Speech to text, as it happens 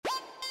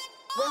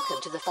Welcome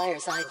to the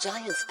Fireside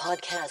Giants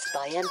podcast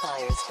by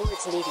Empire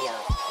Sports Media.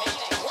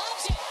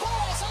 Loves it,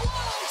 balls alone,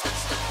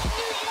 touchdown,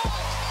 New York!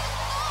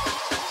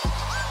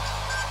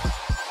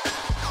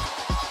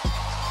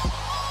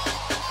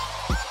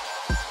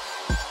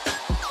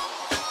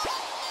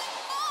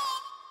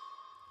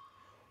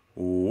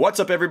 What's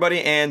up,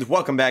 everybody, and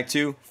welcome back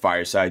to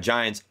Fireside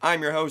Giants.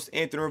 I'm your host,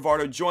 Anthony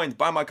Rivardo, joined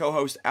by my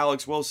co-host,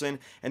 Alex Wilson,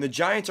 and the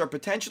Giants are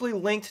potentially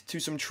linked to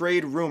some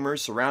trade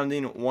rumors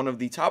surrounding one of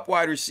the top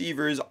wide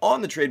receivers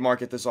on the trade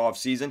market this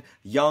offseason,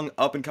 young,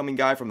 up-and-coming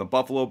guy from the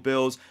Buffalo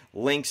Bills,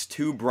 links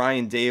to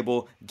Brian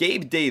Daboll,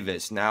 Gabe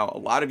Davis. Now, a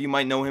lot of you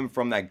might know him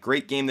from that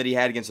great game that he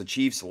had against the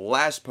Chiefs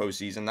last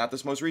postseason, not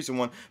this most recent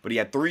one, but he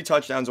had 3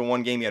 touchdowns in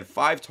one game. He had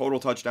 5 total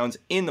touchdowns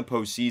in the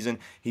postseason.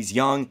 He's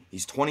young,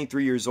 he's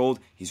 23 years old,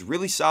 he's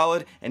really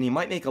solid, and he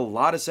might make a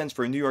lot of sense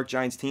for a New York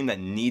Giants team that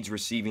needs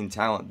receiving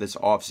talent this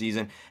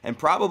offseason, and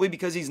probably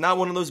because he's not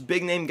one of those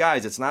big-name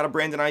guys. It's not a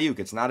Brandon Ayuk,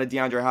 it's not a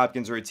DeAndre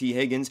Hopkins or a T.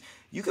 Higgins.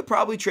 You could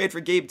probably trade for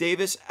Gabe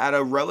Davis at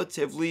a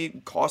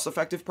relatively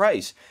cost-effective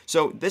price.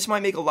 So this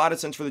might make a lot of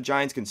sense for the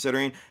Giants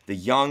considering the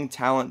young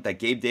talent that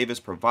Gabe Davis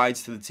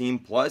provides to the team,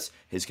 plus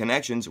his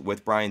connections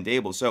with Brian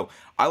Daboll. So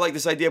I like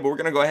this idea, but we're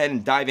going to go ahead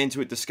and dive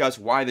into it, discuss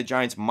why the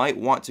Giants might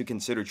want to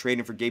consider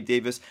trading for Gabe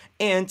Davis,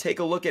 and take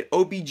a look at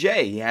OBJ.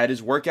 He had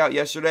his workout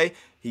yesterday.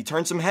 He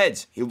turned some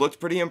heads. He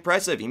looked pretty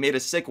impressive. He made a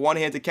sick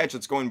one-handed catch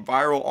that's going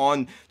viral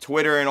on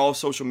Twitter and all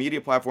social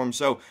media platforms.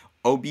 So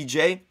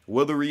OBJ,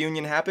 will the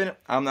reunion happen?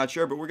 I'm not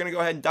sure, but we're going to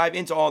go ahead and dive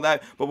into all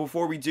that. But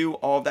before we do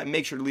all of that,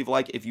 make sure to leave a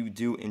like if you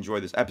do enjoy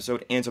this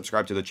episode and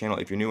subscribe to the channel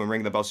if you're new and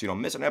ring the bell so you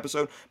don't miss an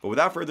episode. But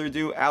without further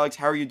ado, Alex,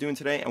 how are you doing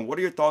today? And what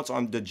are your thoughts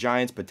on the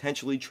Giants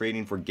potentially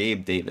trading for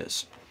Gabe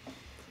Davis?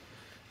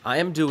 I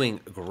am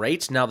doing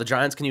great. Now, the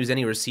Giants can use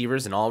any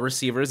receivers and all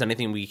receivers.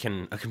 Anything we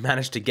can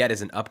manage to get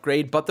is an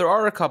upgrade. But there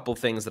are a couple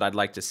things that I'd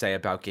like to say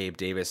about Gabe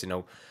Davis.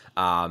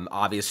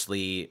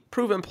 Obviously,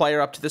 proven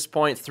player up to this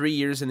point. 3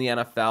 years in the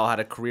NFL, had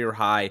a career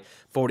high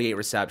 48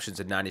 receptions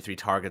and 93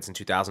 targets in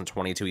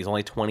 2022. He's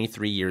only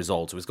 23 years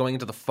old. So he's going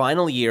into the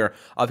final year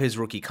of his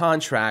rookie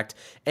contract.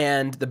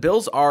 And the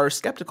Bills are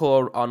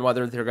skeptical on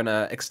whether they're going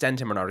to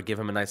extend him or not, or give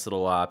him a nice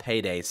little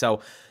payday.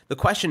 So the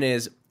question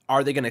is,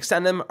 are they going to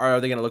extend him, or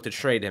are they going to look to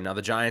trade him? Now,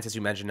 the Giants, as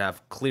you mentioned,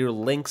 have clear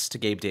links to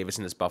Gabe Davis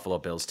in this Buffalo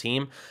Bills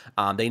team.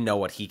 They know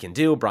what he can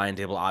do. Brian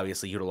Daboll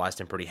obviously utilized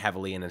him pretty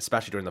heavily, and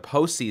especially during the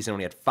postseason when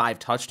he had 5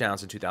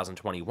 touchdowns in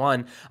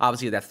 2021.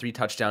 Obviously, that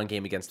 3-touchdown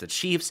game against the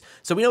Chiefs.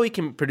 So we know he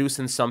can produce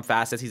in some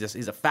facets.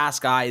 He's a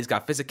fast guy. He's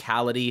got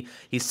physicality.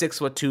 He's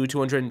 6'2",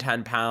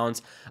 210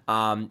 pounds.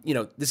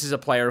 This is a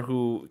player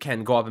who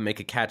can go up and make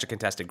a catch, a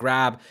contested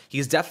grab.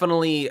 He's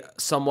definitely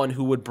someone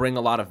who would bring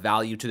a lot of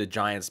value to the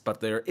Giants,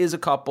 but there is a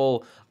couple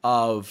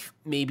of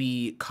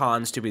maybe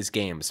cons to his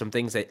game, some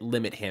things that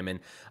limit him. And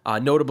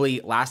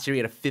notably, last year he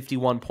had a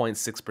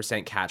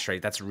 51.6% catch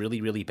rate. That's really,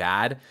 really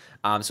bad.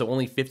 So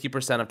only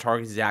 50% of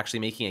targets he's actually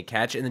making a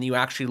catch. And then you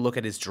actually look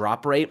at his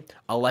drop rate,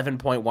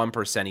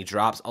 11.1%. He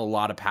drops a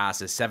lot of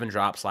passes, 7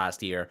 drops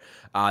last year.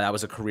 That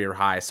was a career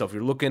high. So if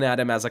you're looking at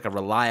him as like a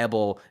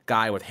reliable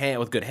guy with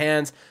good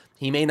hands,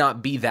 he may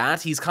not be that.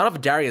 He's kind of a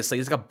Darius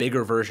Slayton. He's like a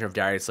bigger version of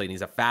Darius Slayton.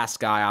 He's a fast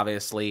guy,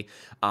 obviously.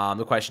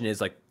 The question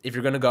is, like, if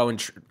you're going to go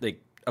and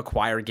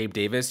acquire Gabe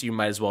Davis, you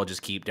might as well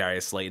just keep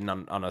Darius Slayton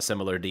on a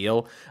similar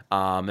deal.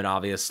 And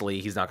obviously,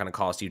 he's not going to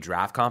cost you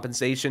draft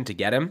compensation to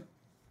get him.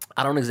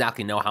 I don't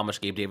exactly know how much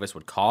Gabe Davis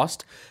would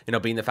cost,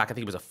 being the fact I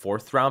think he was a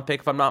 4th-round pick,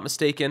 if I'm not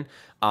mistaken.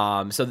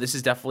 So this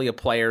is definitely a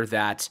player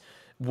that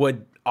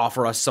would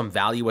offer us some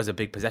value as a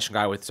big possession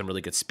guy with some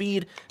really good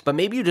speed, but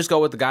maybe you just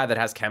go with the guy that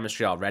has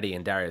chemistry already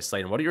in Darius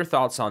Slayton. What are your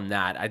thoughts on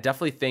that? I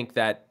definitely think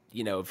that,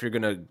 if you're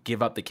going to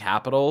give up the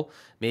capital,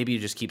 maybe you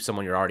just keep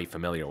someone you're already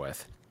familiar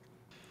with.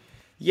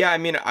 Yeah, I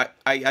mean,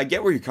 I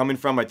get where you're coming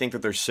from. I think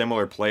that they're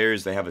similar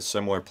players. They have a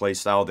similar play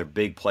style. They're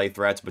big play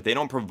threats, but they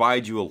don't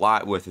provide you a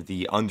lot with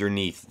the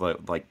underneath,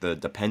 like the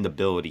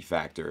dependability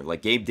factor.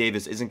 Like, Gabe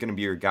Davis isn't going to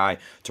be your guy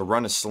to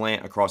run a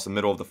slant across the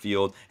middle of the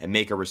field and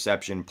make a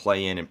reception,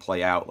 play in and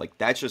play out. Like,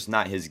 that's just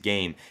not his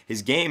game.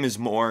 His game is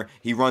more,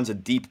 he runs a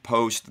deep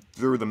post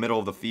through the middle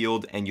of the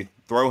field, and you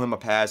throw him a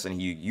pass, and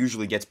he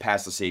usually gets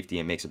past the safety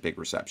and makes a big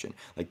reception.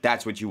 Like,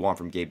 that's what you want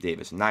from Gabe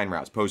Davis. 9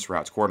 routes, post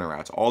routes, corner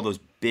routes, all those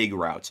big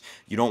routes.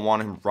 You don't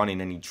want him running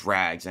any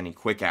drags, any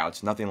quick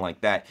outs, nothing like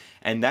that.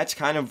 And that's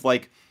kind of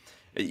like,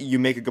 you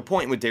make a good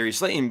point with Darius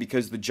Slayton,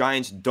 because the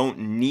Giants don't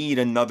need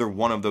another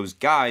one of those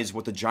guys.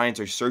 What the Giants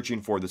are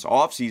searching for this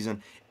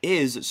offseason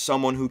is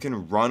someone who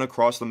can run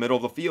across the middle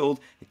of the field,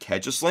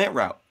 catch a slant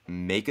route,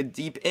 make a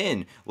deep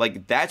in.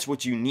 Like, that's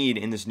what you need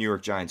in this New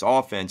York Giants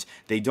offense.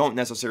 They don't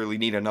necessarily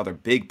need another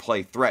big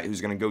play threat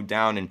who's going to go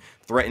down and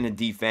threaten a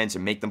defense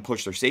and make them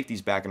push their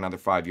safeties back another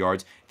 5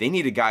 yards. They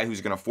need a guy who's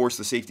going to force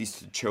the safeties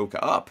to choke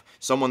up,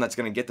 someone that's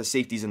going to get the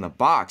safeties in the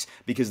box,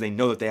 because they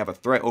know that they have a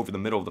threat over the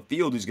middle of the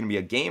field who's going to be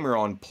a gamer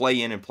on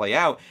play in and play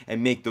out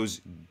and make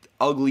those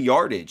ugly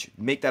yardage,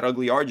 make that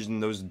ugly yardage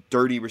in those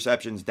dirty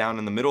receptions down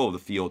in the middle of the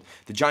field.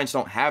 The Giants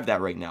don't have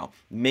that right now.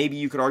 Maybe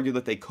you could argue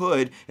that they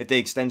could if they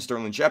extend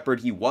Sterling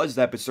Shepard. He was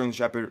that, but Sterling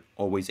Shepard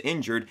always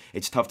injured.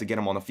 It's tough to get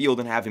him on the field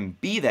and have him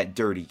be that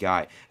dirty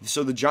guy.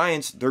 So the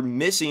Giants, they're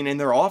missing in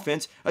their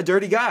offense a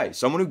dirty guy,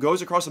 someone who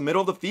goes across the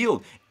middle of the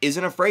field,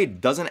 isn't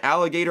afraid, doesn't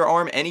alligator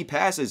arm any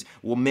passes,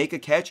 will make a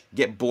catch,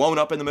 get blown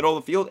up in the middle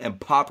of the field, and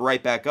pop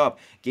right back up.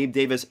 Gabe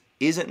Davis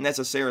isn't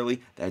necessarily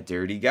that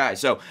dirty guy.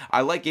 So I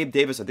like Gabe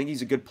Davis. I think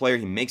he's a good player.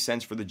 He makes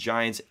sense for the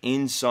Giants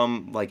in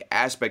some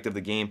aspect of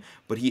the game,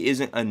 but he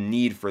isn't a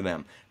need for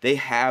them. They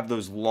have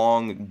those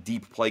long,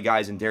 deep play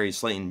guys in Darius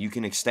Slayton. You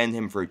can extend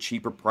him for a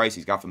cheaper price.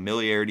 He's got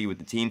familiarity with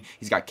the team.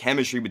 He's got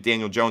chemistry with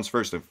Daniel Jones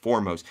first and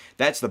foremost.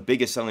 That's the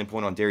biggest selling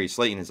point on Darius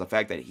Slayton, is the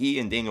fact that he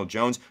and Daniel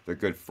Jones, they're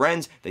good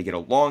friends, they get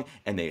along,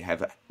 and they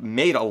have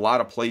made a lot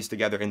of plays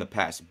together in the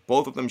past.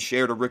 Both of them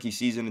shared a rookie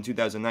season in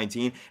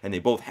 2019, and they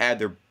both had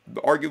their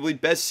arguably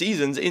best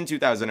seasons in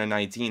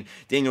 2019.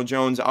 Daniel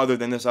Jones, other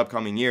than this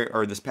upcoming year,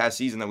 or this past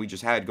season that we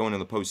just had going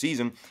into the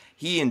postseason,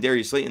 he and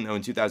Darius Slayton, though,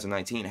 in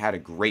 2019 had a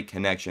great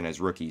connection as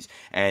rookies.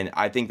 And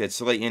I think that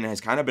Slayton has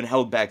kind of been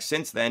held back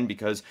since then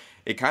because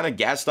it kind of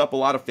gassed up a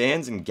lot of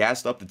fans and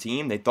gassed up the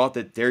team. They thought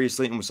that Darius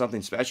Slayton was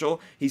something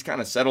special. He's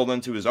kind of settled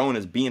into his own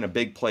as being a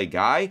big play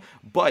guy,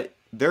 but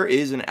there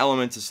is an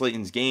element to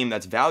Slayton's game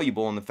that's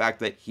valuable in the fact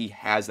that he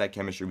has that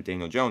chemistry with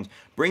Daniel Jones.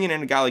 Bringing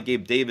in a guy like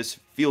Gabe Davis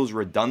feels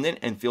redundant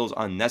and feels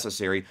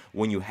unnecessary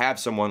when you have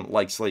someone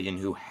like Slayton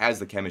who has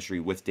the chemistry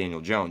with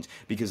Daniel Jones,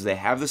 because they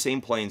have the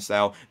same playing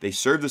style, they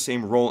serve the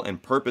same role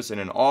and purpose in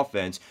an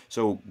offense.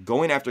 So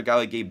going after a guy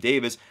like Gabe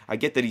Davis, I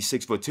get that he's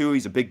 6'2",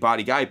 he's a big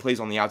body guy, he plays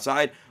on the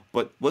outside.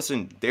 But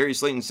listen, Darius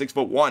Slayton's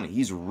 6'1".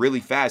 He's really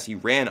fast. He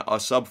ran a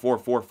sub-4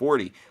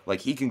 440.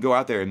 He can go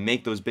out there and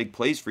make those big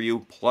plays for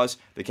you, plus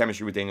the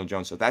chemistry with Daniel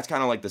Jones. So that's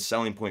kind of like the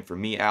selling point for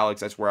me,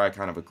 Alex. That's where I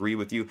kind of agree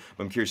with you.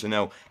 But I'm curious to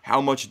know,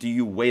 how much do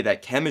you weigh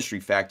that chemistry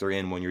factor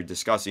in when you're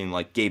discussing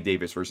Gabe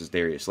Davis versus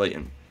Darius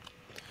Slayton?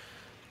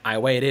 I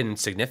weigh it in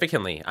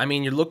significantly. I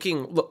mean,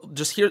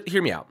 just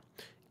hear me out.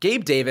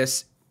 Gabe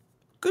Davis,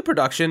 good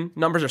production,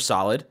 numbers are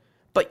solid.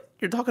 But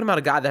you're talking about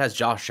a guy that has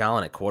Josh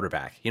Allen at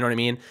quarterback. You know what I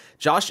mean?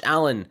 Josh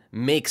Allen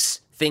makes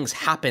things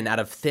happen out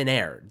of thin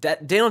air.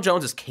 Daniel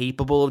Jones is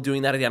capable of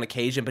doing that on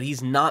occasion, but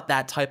he's not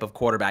that type of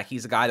quarterback.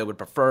 He's a guy that would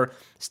prefer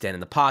stand in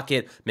the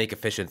pocket, make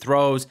efficient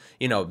throws,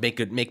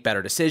 make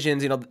better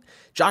decisions.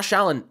 Josh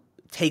Allen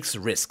takes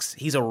risks.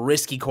 He's a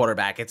risky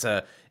quarterback. It's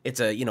a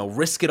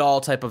risk it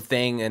all type of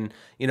thing, and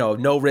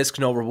no risk,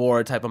 no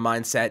reward type of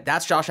mindset.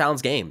 That's Josh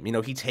Allen's game.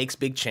 He takes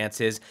big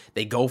chances.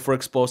 They go for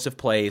explosive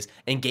plays,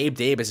 and Gabe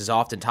Davis is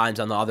oftentimes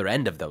on the other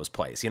end of those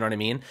plays. You know what I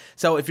mean?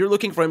 So if you're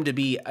looking for him to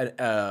be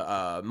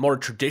a more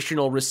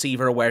traditional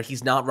receiver where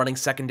he's not running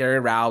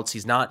secondary routes,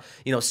 he's not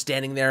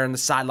standing there on the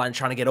sideline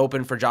trying to get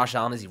open for Josh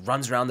Allen as he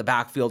runs around the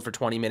backfield for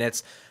 20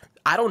 minutes.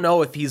 I don't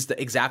know if he's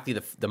exactly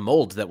the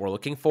mold that we're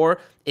looking for.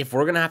 If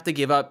we're going to have to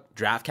give up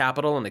draft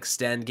capital and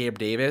extend Gabe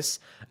Davis,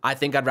 I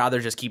think I'd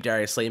rather just keep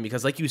Darius Slayton,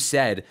 because like you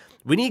said,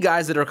 we need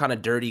guys that are kind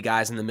of dirty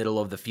guys in the middle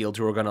of the field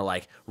who are going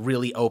to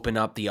really open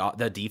up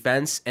the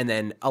defense and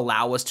then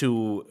allow us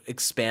to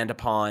expand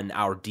upon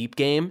our deep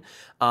game.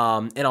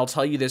 And I'll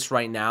tell you this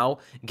right now,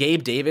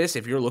 Gabe Davis,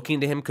 if you're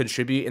looking to him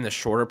contribute in the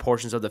shorter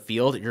portions of the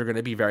field, you're going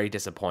to be very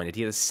disappointed.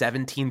 He had a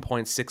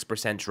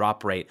 17.6%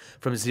 drop rate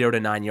from 0 to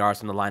 9 yards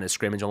from the line of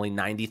scrimmage, only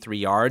 93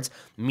 yards.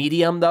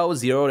 Medium, though,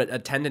 0 to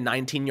 10 to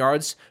 19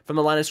 yards from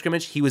the line of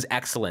scrimmage, he was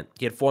excellent.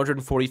 He had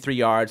 443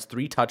 yards,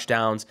 3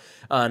 touchdowns,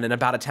 and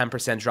about a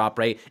 10% drop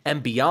rate.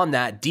 And beyond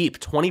that, deep,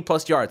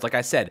 20-plus yards. Like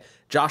I said,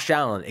 Josh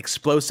Allen,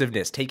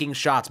 explosiveness, taking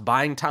shots,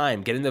 buying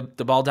time, getting the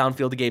ball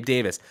downfield to Gabe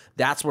Davis.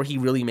 That's where he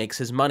really makes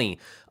his money.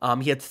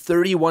 He had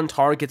 31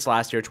 targets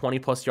last year,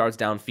 20-plus yards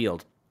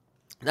downfield.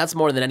 That's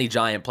more than any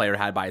Giant player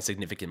had by a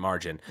significant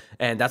margin.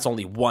 And that's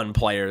only one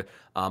player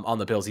on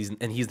the Bills,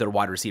 and he's their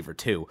wide receiver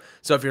too.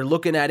 So if you're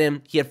looking at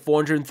him, he had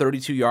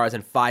 432 yards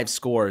and 5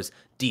 scores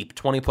deep,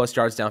 20-plus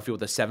yards downfield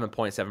with a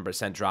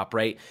 7.7% drop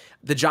rate.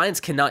 The Giants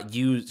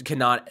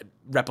cannot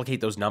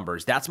replicate those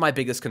numbers. That's my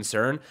biggest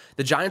concern.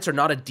 The Giants are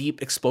not a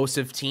deep,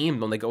 explosive team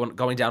when they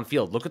going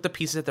downfield. Look at the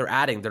pieces that they're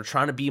adding. They're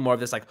trying to be more of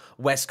this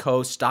West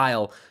Coast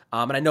style.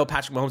 And I know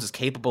Patrick Mahomes is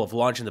capable of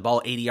launching the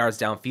ball 80 yards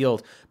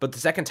downfield, but the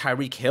second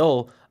Tyreek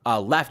Hill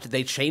left,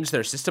 they changed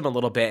their system a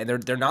little bit,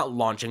 and they're not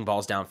launching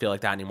balls downfield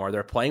like that anymore.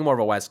 They're playing more of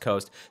a West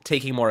Coast,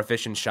 taking more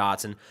efficient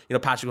shots, and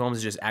Patrick Mahomes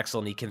is just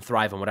excellent. He can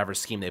thrive in whatever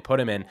scheme they put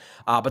him in.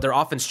 But their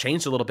offense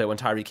changed a little bit when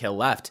Tyreek Hill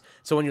left.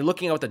 So when you're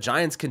looking at what the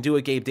Giants can do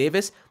with Gabe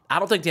Davis, I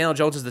don't think Daniel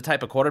Jones is the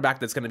type of quarterback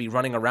that's going to be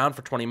running around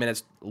for 20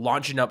 minutes,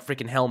 launching up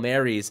freaking Hail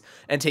Marys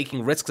and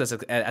taking risks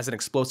as an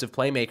explosive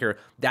playmaker.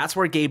 That's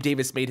where Gabe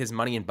Davis made his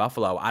money in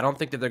Buffalo. I don't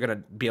think that they're going to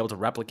be able to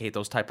replicate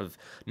those type of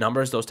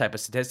numbers, those type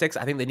of statistics.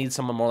 I think they need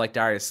someone more like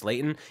Darius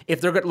Slayton.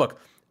 If they're good, look,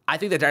 I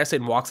think that Darius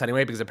Slayton walks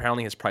anyway because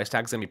apparently his price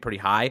tag is going to be pretty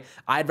high.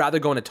 I'd rather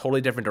go in a totally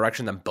different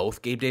direction than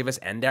both Gabe Davis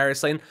and Darius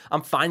Slayton.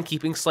 I'm fine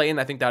keeping Slayton.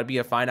 I think that would be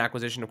a fine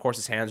acquisition. Of course,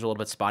 his hands are a little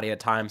bit spotty at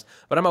times,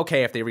 but I'm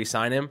okay if they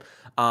re-sign him.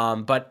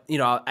 But,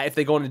 if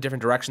they go in a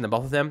different direction than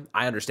both of them,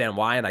 I understand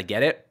why and I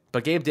get it.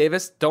 But Gabe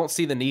Davis, don't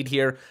see the need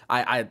here.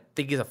 I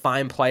think he's a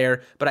fine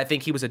player, but I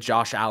think he was a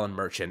Josh Allen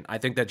merchant. I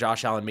think that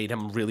Josh Allen made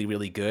him really,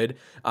 really good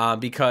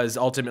because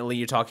ultimately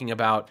you're talking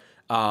about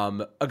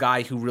a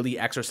guy who really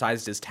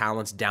exercised his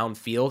talents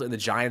downfield, and the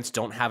Giants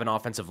don't have an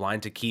offensive line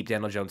to keep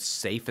Daniel Jones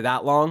safe for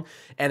that long,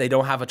 and they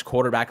don't have a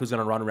quarterback who's going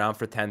to run around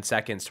for 10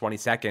 seconds, 20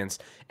 seconds,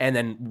 and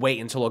then wait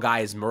until a guy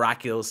is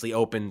miraculously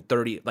open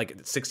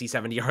 60,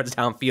 70 yards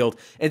downfield,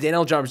 and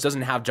Daniel Jones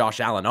doesn't have Josh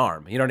Allen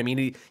arm. You know what I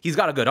mean? He's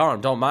got a good arm,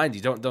 don't mind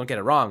you, don't get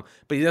it wrong,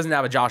 but he doesn't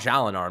have a Josh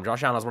Allen arm.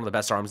 Josh Allen has one of the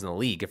best arms in the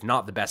league, if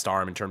not the best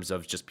arm in terms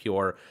of just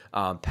pure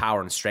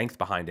power and strength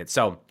behind it.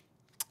 So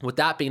with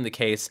that being the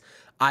case,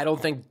 I don't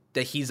think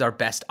that he's our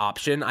best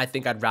option. I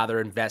think I'd rather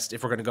invest,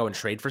 if we're going to go and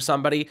trade for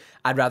somebody,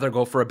 I'd rather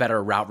go for a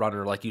better route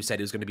runner, like you said,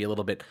 who's going to be a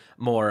little bit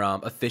more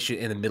efficient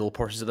in the middle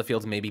portions of the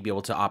field, and maybe be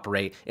able to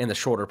operate in the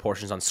shorter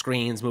portions on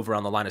screens, move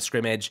around the line of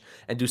scrimmage,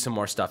 and do some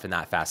more stuff in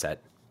that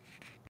facet.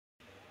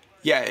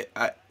 Yeah,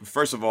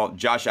 first of all,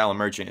 Josh Allen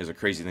merchant is a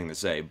crazy thing to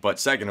say.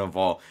 But second of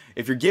all,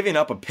 if you're giving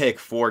up a pick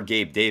for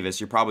Gabe Davis,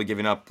 you're probably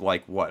giving up,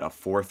 a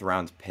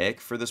fourth-round pick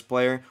for this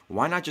player?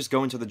 Why not just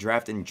go into the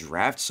draft and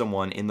draft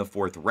someone in the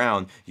fourth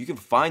round? You can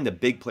find a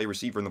big play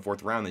receiver in the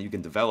fourth round that you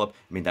can develop.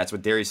 I mean, that's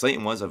what Darius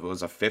Slayton was. It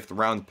was a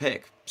fifth-round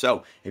pick.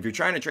 So if you're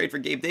trying to trade for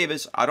Gabe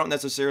Davis, I don't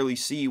necessarily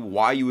see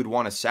why you would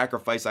want to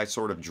sacrifice that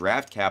sort of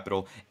draft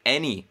capital.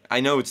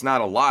 I know it's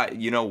not a lot,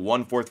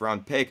 one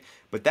fourth-round pick,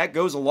 but that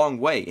goes a long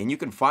way, and you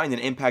can find an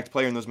impact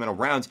player in those middle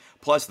rounds.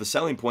 Plus, the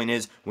selling point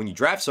is when you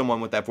draft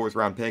someone with that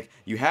fourth-round pick,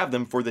 you have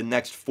them for the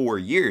next 4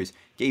 years.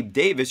 Gabe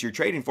Davis, you're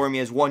trading for him. He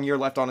has 1 year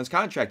left on his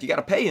contract. You got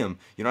to pay him.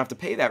 You don't have to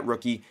pay that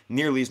rookie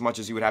nearly as much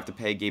as you would have to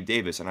pay Gabe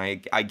Davis. And I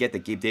get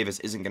that Gabe Davis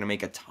isn't going to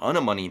make a ton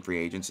of money in free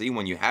agency.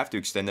 When you have to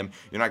extend him,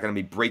 you're not going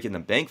to be breaking the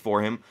bank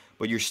for him,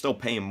 but you're still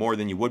paying more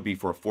than you would be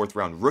for a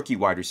fourth-round rookie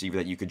wide receiver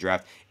that you could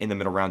draft in the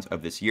middle rounds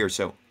of this year.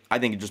 So I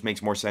think it just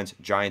makes more sense.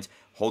 Giants,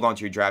 hold on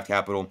to your draft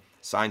capital,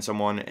 sign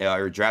someone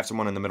or draft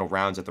someone in the middle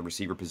rounds at the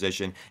receiver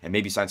position, and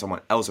maybe sign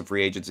someone else in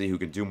free agency who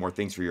can do more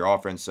things for your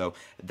offense. So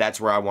that's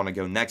where I want to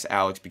go next,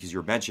 Alex, because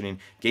you're mentioning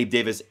Gabe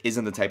Davis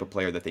isn't the type of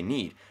player that they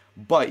need.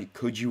 But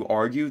could you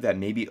argue that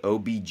maybe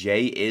OBJ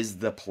is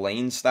the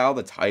playing style,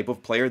 the type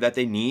of player that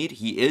they need?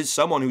 He is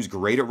someone who's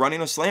great at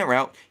running a slant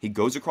route. He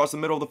goes across the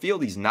middle of the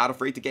field. He's not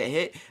afraid to get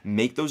hit,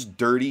 make those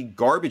dirty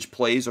garbage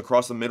plays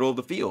across the middle of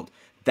the field.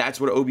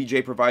 That's what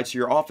OBJ provides to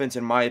your offense,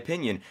 in my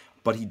opinion.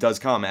 But he does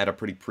come at a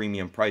pretty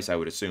premium price, I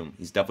would assume.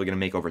 He's definitely going to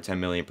make over $10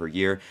 million per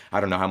year. I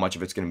don't know how much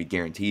of it's going to be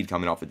guaranteed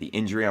coming off of the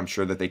injury. I'm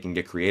sure that they can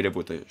get creative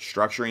with the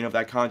structuring of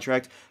that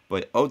contract.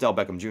 But Odell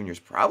Beckham Jr. is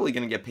probably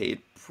going to get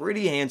paid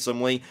pretty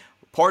handsomely.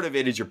 Part of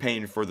it is you're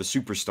paying for the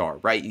superstar,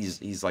 right?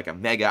 He's like a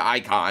mega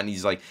icon.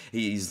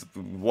 He's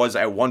was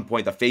at one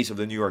point the face of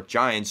the New York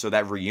Giants. So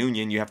that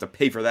reunion, you have to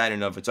pay for that in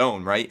and of its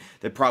own, right?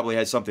 That probably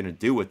has something to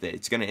do with it.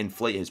 It's going to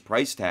inflate his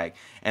price tag.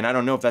 And I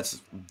don't know if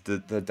that's the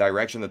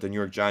direction that the New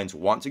York Giants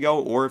want to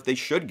go or if they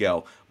should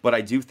go. But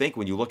I do think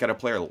when you look at a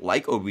player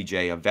like OBJ,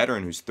 a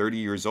veteran who's 30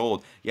 years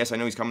old, yes, I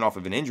know he's coming off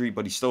of an injury,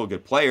 but he's still a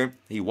good player.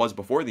 He was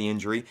before the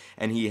injury,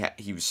 and he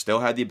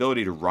still had the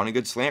ability to run a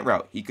good slant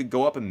route. He could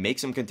go up and make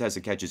some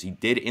contested catches. He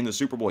did in the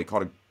Super Bowl. He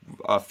caught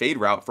a fade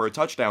route for a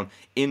touchdown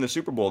in the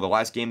Super Bowl, the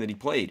last game that he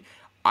played.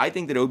 I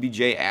think that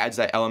OBJ adds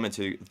that element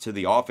to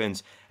the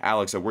offense,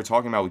 Alex, that we're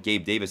talking about with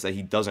Gabe Davis that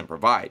he doesn't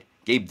provide.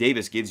 Gabe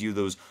Davis gives you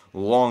those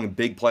long,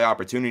 big play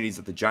opportunities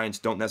that the Giants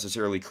don't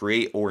necessarily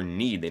create or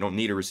need. They don't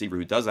need a receiver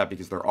who does that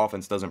because their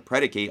offense doesn't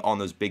predicate on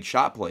those big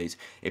shot plays.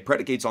 It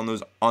predicates on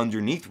those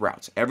underneath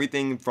routes,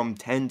 everything from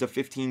 10 to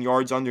 15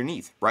 yards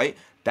underneath, right?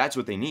 That's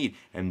what they need,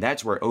 and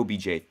that's where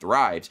OBJ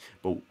thrives.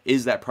 But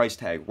is that price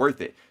tag worth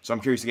it? So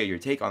I'm curious to get your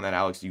take on that,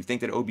 Alex. Do you think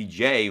that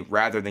OBJ,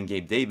 rather than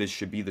Gabe Davis,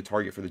 should be the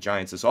target for the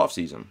Giants this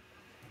offseason?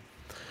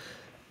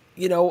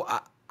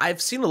 I've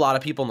seen a lot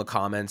of people in the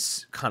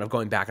comments kind of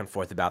going back and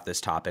forth about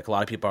this topic. A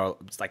lot of people are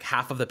like,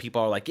 half of the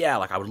people are like, yeah,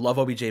 I would love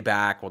OBJ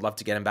back. Would love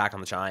to get him back on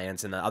the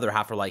Giants. And the other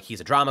half are like,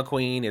 he's a drama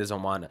queen. He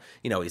doesn't want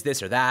to, he's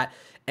this or that.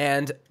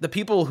 And the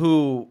people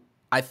who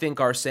I think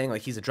are saying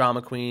like, he's a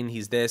drama queen,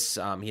 he's this,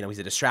 he's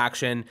a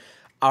distraction,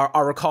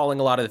 are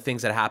recalling a lot of the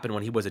things that happened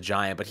when he was a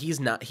Giant, but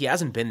he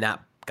hasn't been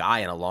that guy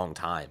in a long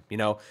time.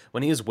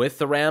 When he was with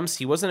the Rams,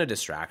 he wasn't a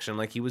distraction.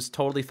 Like, he was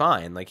totally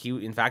fine. Like, he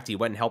went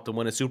and helped him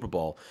win a Super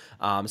Bowl.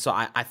 So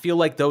I feel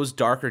like those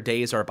darker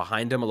days are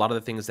behind him. A lot of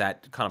the things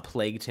that kind of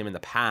plagued him in the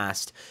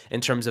past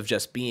in terms of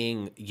just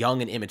being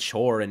young and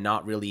immature and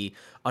not really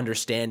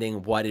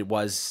understanding what it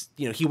was.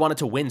 He wanted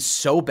to win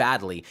so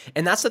badly.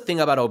 And that's the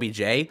thing about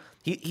OBJ.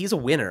 He's a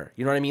winner.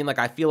 You know what I mean? Like,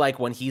 I feel like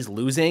when he's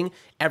losing,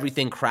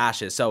 everything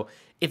crashes. So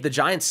if the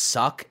Giants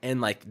suck and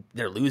like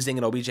they're losing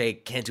and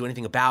OBJ can't do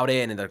anything about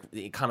it and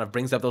it kind of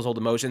brings up those old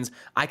emotions,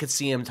 I could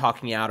see him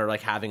talking out or like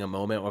having a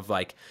moment of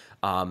like,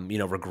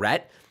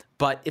 regret.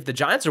 But if the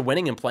Giants are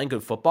winning and playing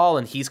good football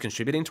and he's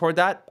contributing toward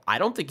that, I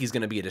don't think he's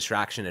going to be a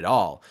distraction at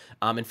all.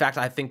 In fact,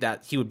 I think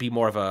that he would be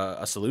more of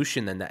a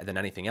solution than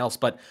anything else.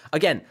 But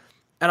again,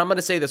 and I'm going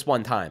to say this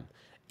one time,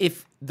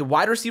 if the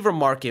wide receiver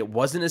market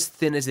wasn't as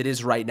thin as it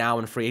is right now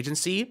in free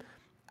agency,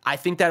 I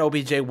think that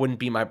OBJ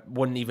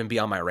wouldn't even be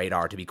on my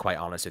radar, to be quite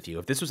honest with you.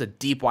 If this was a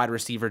deep wide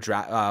receiver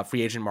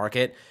free agent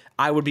market,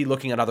 I would be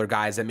looking at other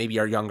guys that maybe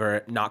are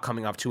younger, not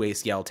coming off 2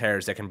 ACL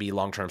tears that can be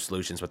long-term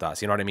solutions with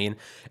us. You know what I mean?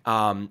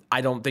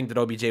 I don't think that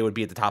OBJ would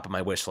be at the top of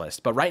my wish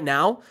list. But right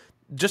now,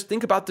 just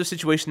think about the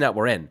situation that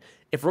we're in.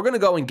 If we're going to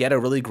go and get a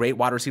really great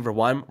wide receiver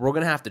one, we're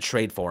going to have to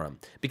trade for him.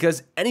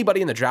 Because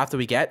anybody in the draft that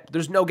we get,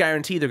 there's no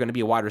guarantee they're going to be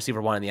a wide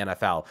receiver one in the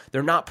NFL.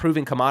 They're not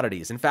proven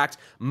commodities. In fact,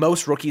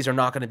 most rookies are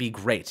not going to be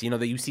great. You know,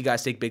 that you see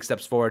guys take big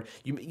steps forward.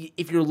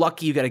 If you're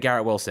lucky, you get a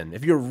Garrett Wilson.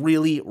 If you're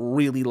really,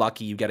 really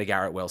lucky, you get a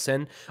Garrett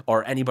Wilson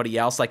or anybody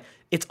else. Like,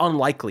 it's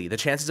unlikely. The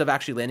chances of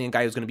actually landing a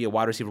guy who's going to be a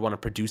wide receiver one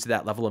and produce at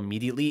that level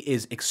immediately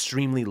is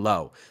extremely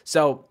low.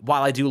 So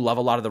while I do love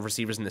a lot of the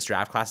receivers in this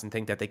draft class and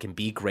think that they can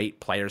be great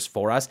players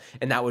for us,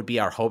 and that would be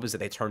our hope, is that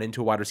they turn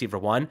into a wide receiver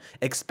one,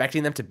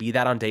 expecting them to be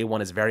that on day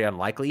one is very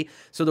unlikely.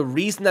 So the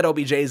reason that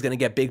OBJ is going to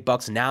get big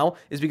bucks now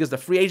is because the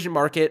free agent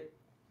market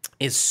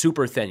is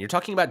super thin. You're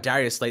talking about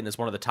Darius Slayton as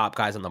one of the top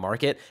guys on the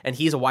market, and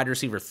he's a wide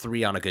receiver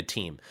 3 on a good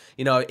team.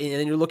 You know, and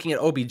then you're looking at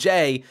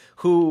OBJ,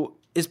 who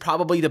is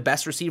probably the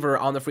best receiver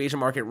on the free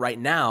agent market right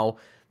now,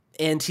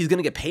 and he's going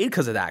to get paid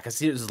because of that, because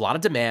there's a lot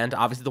of demand.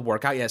 Obviously, the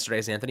workout yesterday,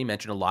 as Anthony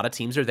mentioned, a lot of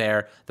teams are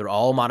there. They're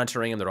all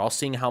monitoring him. They're all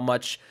seeing how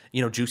much,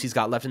 juice he's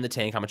got left in the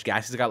tank, how much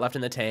gas he's got left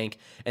in the tank.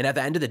 And at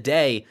the end of the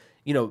day,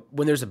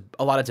 when there's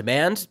a lot of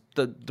demand,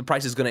 the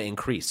price is going to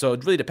increase. So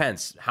it really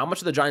depends. How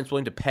much are the Giants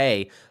willing to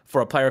pay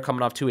for a player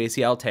coming off 2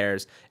 ACL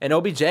tears? And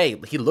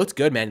OBJ, he looked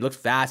good, man. He looked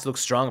fast. He looked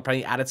strong.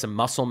 Probably added some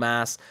muscle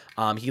mass.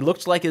 He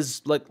looked like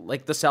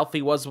like the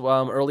selfie was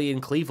early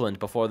in Cleveland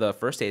before the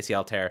first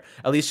ACL tear,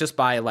 at least just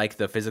by like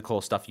the physical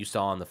stuff you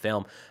saw on the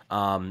film,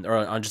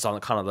 or just on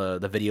kind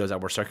of the videos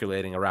that were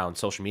circulating around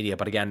social media.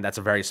 But again, that's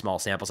a very small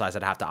sample size.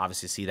 I'd have to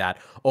obviously see that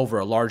over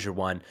a larger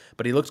one.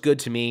 But he looked good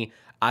to me.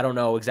 I don't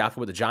know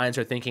exactly what the Giants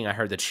are thinking. I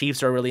heard the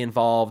Chiefs are really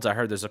involved. I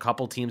heard there's a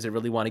couple teams that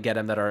really want to get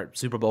him that are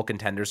Super Bowl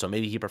contenders, so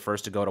maybe he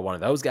prefers to go to one of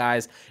those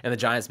guys, and the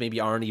Giants maybe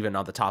aren't even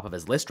on the top of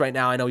his list right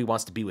now. I know he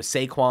wants to be with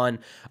Saquon.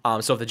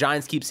 So if the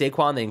Giants keep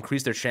Saquon, they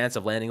increase their chance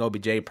of landing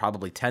OBJ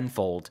probably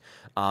tenfold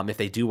if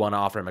they do want to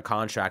offer him a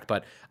contract.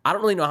 But I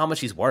don't really know how much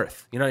he's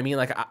worth. You know what I mean?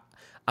 Like,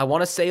 I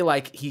want to say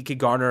like he could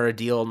garner a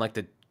deal in like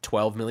the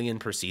 $12 million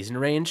per season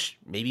range,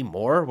 maybe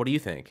more. What do you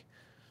think?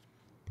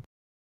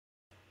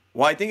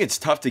 Well, I think it's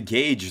tough to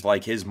gauge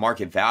like his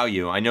market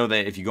value. I know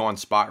that if you go on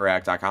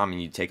SpotRack.com and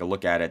you take a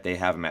look at it, they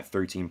have him at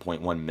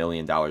 $13.1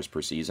 million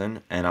per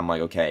season. And I'm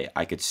like, okay,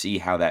 I could see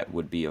how that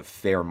would be a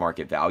fair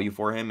market value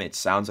for him. It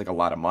sounds like a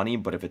lot of money,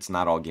 but if it's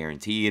not all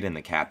guaranteed and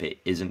the cap hit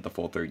isn't the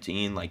full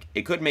 13, like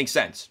it could make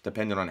sense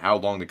depending on how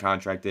long the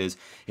contract is.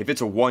 If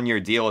it's a 1-year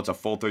deal, it's a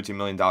full $13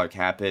 million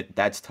cap hit.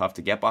 That's tough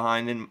to get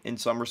behind in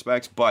some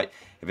respects. But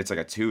if it's like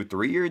a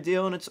 2-3-year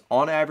deal and it's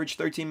on average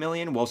 $13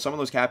 million, well, some of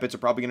those cap hits are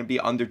probably going to be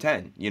under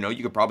 10.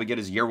 You could probably get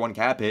his year 1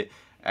 cap hit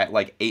at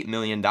like $8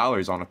 million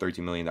on a $13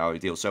 million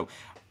deal. So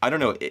I don't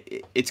know.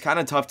 It's kind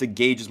of tough to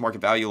gauge his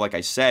market value, like I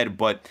said,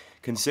 but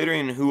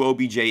considering who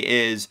OBJ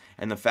is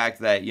and the fact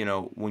that,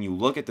 when you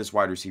look at this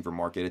wide receiver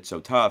market, it's so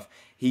tough,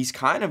 he's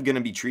kind of going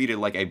to be treated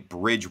like a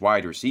bridge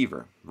wide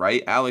receiver,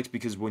 right, Alex?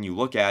 Because when you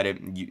look at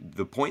it,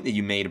 the point that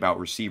you made about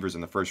receivers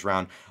in the first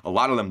round, a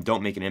lot of them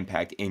don't make an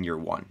impact in year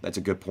 1. That's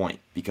a good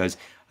point because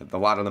a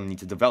lot of them need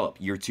to develop.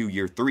 Year 2,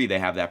 year 3, they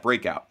have that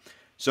breakout.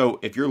 So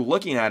if you're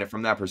looking at it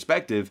from that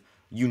perspective,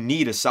 you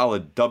need a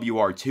solid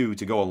WR2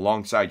 to go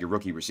alongside your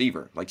rookie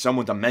receiver, like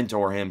someone to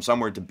mentor him,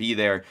 somewhere to be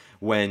there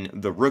when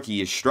the rookie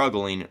is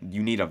struggling.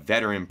 You need a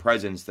veteran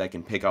presence that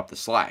can pick up the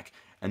slack.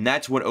 And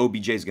that's what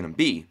OBJ is going to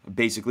be,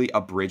 basically a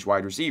bridge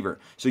wide receiver.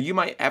 So you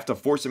might have to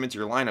force him into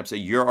your lineup, say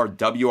you're our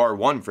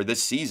WR1 for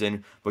this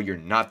season, but you're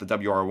not the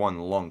WR1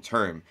 long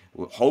term.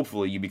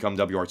 Hopefully you become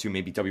WR2,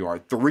 maybe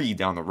WR3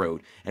 down the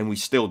road, and we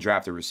still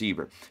draft a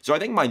receiver. So I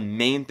think my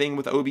main thing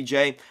with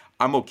OBJ,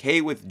 I'm okay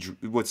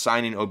with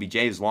signing OBJ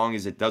as long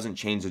as it doesn't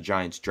change the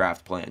Giants'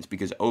 draft plans,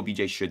 because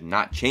OBJ should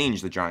not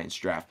change the Giants'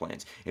 draft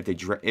plans.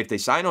 If they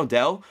sign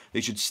Odell,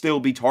 they should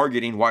still be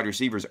targeting wide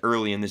receivers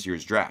early in this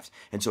year's draft.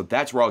 And so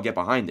that's where I'll get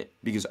behind it,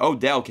 because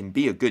Odell can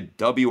be a good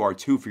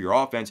WR2 for your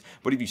offense,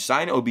 but if you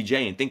sign OBJ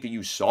and think that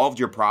you solved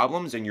your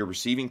problems and your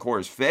receiving core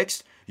is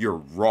fixed, you're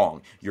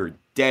wrong. You're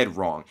dead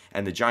wrong.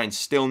 And the Giants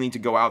still need to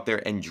go out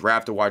there and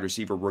draft a wide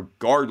receiver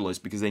regardless,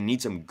 because they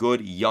need some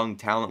good young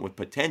talent with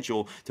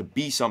potential to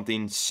be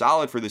something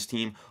solid for this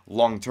team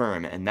long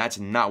term. And that's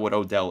not what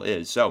Odell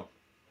is. So,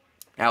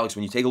 Alex,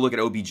 when you take a look at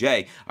OBJ,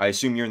 I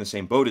assume you're in the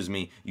same boat as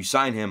me. You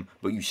sign him,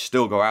 but you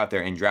still go out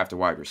there and draft a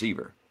wide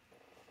receiver.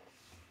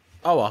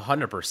 Oh,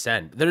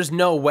 100%. There's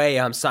no way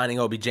I'm signing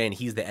OBJ and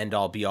he's the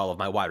end-all, be-all of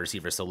my wide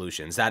receiver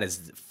solutions. That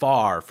is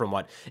far from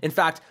what... In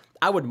fact,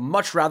 I would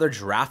much rather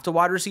draft a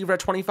wide receiver at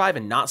 25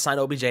 and not sign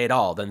OBJ at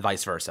all than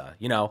vice versa.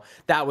 You know,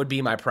 that would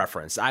be my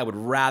preference. I would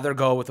rather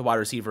go with a wide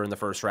receiver in the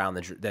first round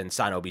than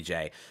sign OBJ.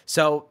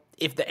 So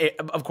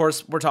of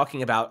course, we're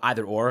talking about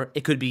either or.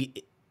 It could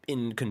be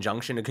in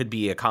conjunction. It could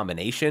be a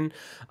combination.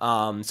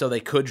 So they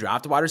could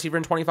draft a wide receiver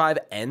in 25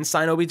 and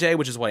sign OBJ,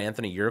 which is what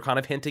Anthony, you're kind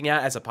of hinting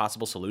at as a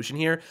possible solution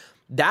here.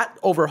 That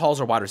overhauls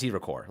our wide receiver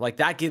core. Like,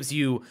 that gives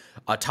you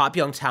a top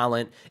young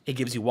talent. It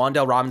gives you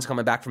Wan'Dale Robinson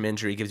coming back from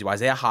injury. It gives you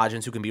Isaiah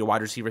Hodgins, who can be a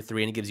wide receiver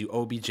 3, and it gives you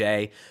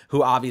OBJ,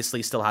 who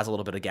obviously still has a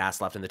little bit of gas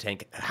left in the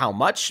tank. How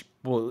much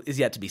is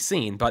yet to be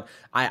seen, but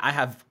I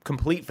have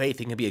complete faith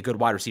he can be a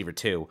good wide receiver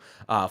 2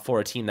 for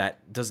a team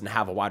that doesn't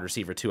have a wide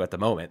receiver 2 at the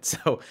moment.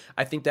 So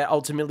I think that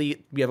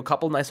ultimately we have a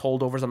couple nice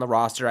holdovers on the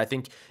roster. I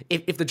think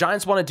if the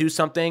Giants want to do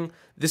something,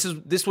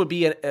 this would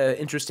be an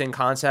interesting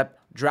concept.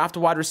 Draft a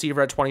wide receiver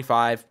at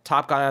 25,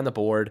 top guy on the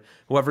board,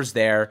 whoever's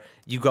there.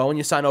 You go and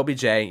you sign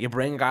OBJ. You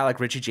bring a guy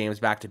like Richie James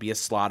back to be a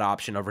slot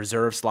option, a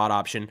reserve slot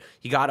option.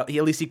 He at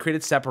least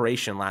created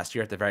separation last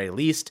year at the very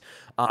least.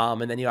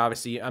 And then you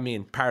obviously,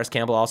 Paris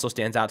Campbell also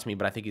stands out to me,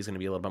 but I think he's going to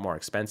be a little bit more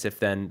expensive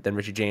than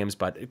Richie James.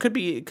 But it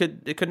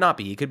could not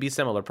be. He could be a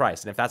similar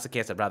price. And if that's the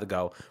case, I'd rather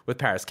go with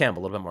Paris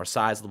Campbell. A little bit more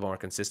size, a little bit more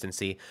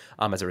consistency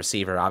as a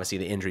receiver. Obviously,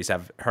 the injuries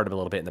have hurt him a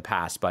little bit in the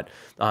past, but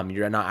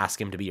you're not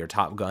asking him to be your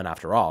top gun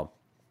after all.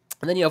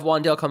 And then you have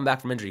Wan'Dale coming back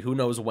from injury. Who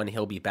knows when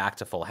he'll be back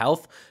to full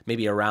health?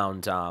 Maybe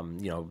around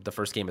the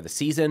first game of the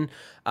season.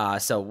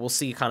 So we'll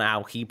see kind of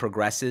how he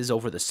progresses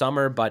over the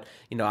summer. But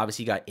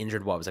obviously he got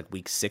injured. What was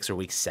week 6 or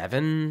week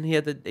 7? He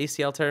had the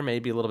ACL tear.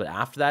 Maybe a little bit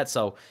after that.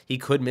 So he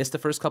could miss the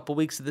first couple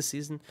weeks of the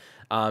season.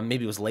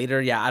 Maybe it was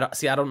later. Yeah,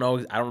 I don't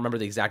know. I don't remember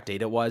the exact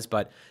date it was,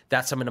 but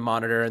that's something to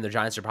monitor. And the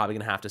Giants are probably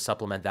going to have to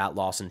supplement that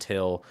loss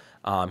until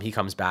he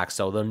comes back.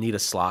 So they'll need a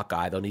slot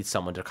guy. They'll need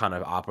someone to kind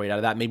of operate out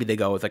of that. Maybe they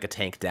go with like a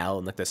Tank Dell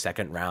in like the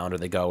second round, or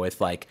they go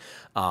with like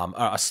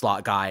a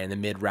slot guy in the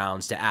mid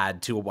rounds to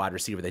add to a wide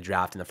receiver they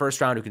draft in the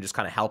first round who can just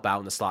kind of help out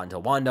in the slot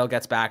until Wan'Dale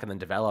gets back and then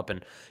develop.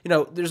 And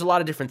there's a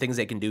lot of different things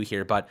they can do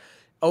here, but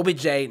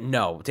OBJ,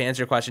 no. To answer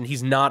your question,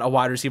 he's not a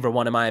wide receiver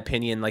 1 in my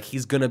opinion. Like,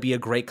 he's going to be a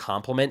great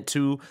complement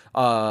to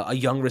a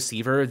young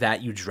receiver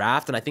that you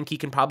draft, and I think he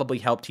can probably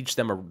help teach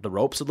them the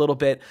ropes a little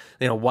bit.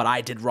 What I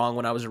did wrong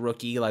when I was a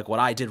rookie, like what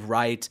I did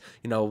right,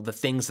 the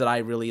things that I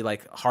really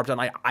harped on.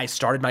 I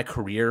started my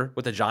career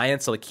with the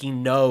Giants, so he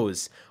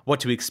knows what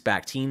to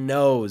expect. He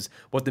knows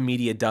what the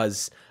media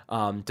does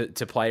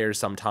to players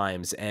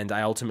sometimes, and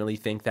I ultimately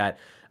think that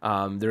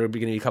there will be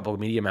going to be a couple of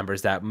media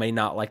members that may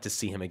not like to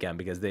see him again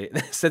because they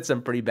said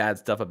some pretty bad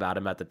stuff about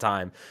him at the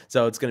time.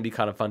 So it's going to be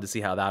kind of fun to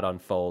see how that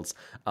unfolds.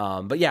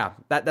 But yeah,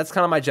 that's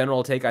kind of my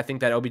general take. I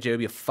think that OBJ would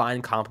be a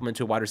fine complement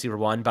to a wide receiver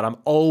 1, but I'm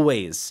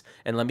always,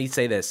 and let me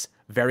say this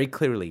very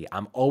clearly,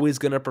 I'm always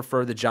going to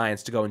prefer the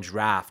Giants to go and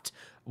draft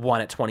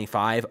 1 at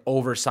 25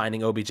 over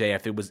signing OBJ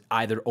if it was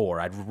either or.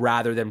 I'd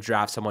rather them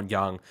draft someone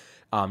young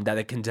that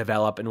it can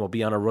develop and will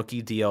be on a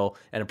rookie deal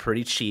and a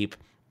pretty cheap,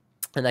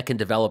 and that can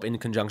develop in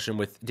conjunction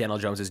with Daniel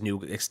Jones'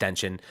 new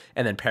extension,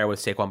 and then pair with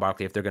Saquon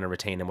Barkley if they're going to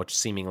retain him, which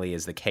seemingly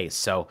is the case.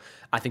 So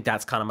I think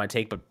that's kind of my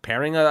take. But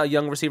pairing a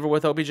young receiver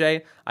with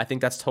OBJ, I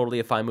think that's totally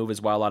a fine move as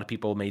well. A lot of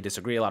people may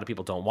disagree. A lot of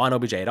people don't want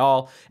OBJ at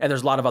all. And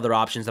there's a lot of other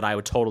options that I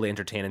would totally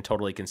entertain and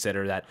totally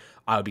consider that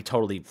I would be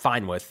totally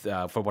fine with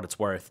for what it's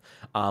worth.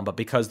 But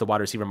because the wide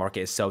receiver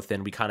market is so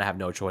thin, we kind of have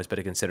no choice but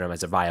to consider him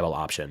as a viable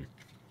option.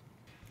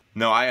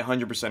 No, I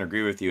 100%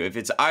 agree with you. If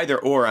it's either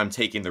or, I'm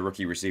taking the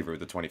rookie receiver with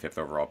the 25th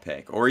overall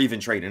pick, or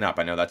even trading up.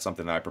 I know that's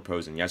something that I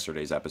proposed in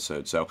yesterday's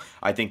episode. So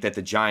I think that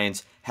the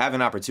Giants have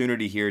an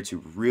opportunity here to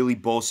really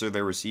bolster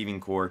their receiving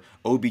core.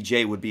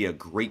 OBJ would be a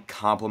great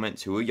complement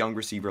to a young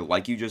receiver,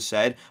 like you just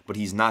said, but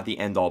he's not the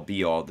end-all,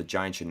 be-all. The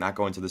Giants should not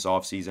go into this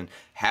offseason,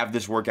 have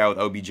this workout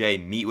with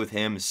OBJ, meet with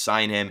him,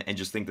 sign him, and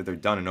just think that they're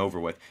done and over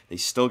with. They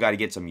still got to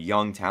get some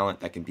young talent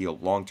that can be a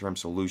long-term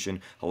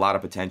solution, a lot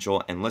of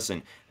potential. And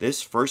listen,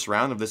 this first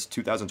round of this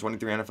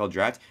 2023 NFL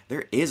draft,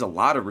 there is a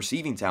lot of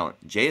receiving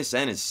talent.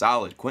 JSN is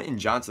solid. Quentin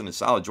Johnson is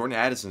solid. Jordan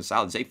Addison is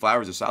solid. Zay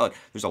Flowers is solid.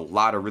 There's a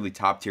lot of really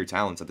top-tier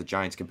talents that the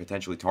Giants can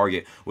potentially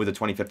target with a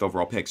 25th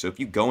overall pick. So if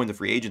you go into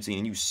free agency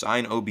and you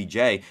sign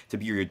OBJ to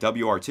be your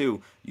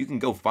WR2, you can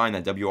go find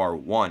that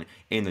WR1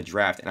 in the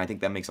draft, and I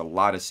think that makes a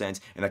lot of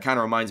sense. And that kind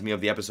of reminds me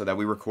of the episode that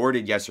we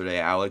recorded yesterday,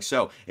 Alex.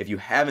 So if you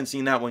haven't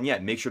seen that one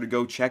yet, make sure to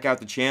go check out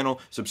the channel,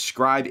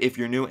 subscribe if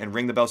you're new, and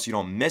ring the bell so you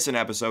don't miss an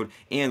episode,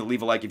 and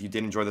leave a like if you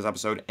did enjoy this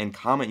episode, and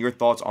comment your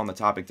thoughts on the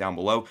topic down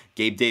below.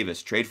 Gabe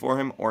Davis, trade for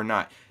him or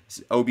not?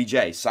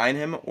 OBJ, sign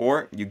him,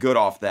 or you good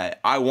off that?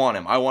 I want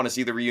him. I want to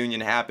see the reunion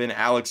happen.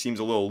 Alex seems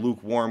a little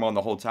lukewarm on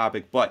the whole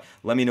topic, but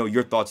let me know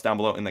your thoughts down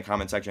below in the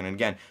comment section. And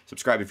again,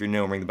 subscribe if you're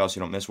new and ring the bell so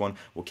you don't miss one.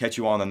 We'll catch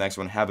you all on the next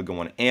one. Have a good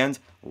one, and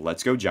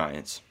let's go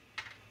Giants.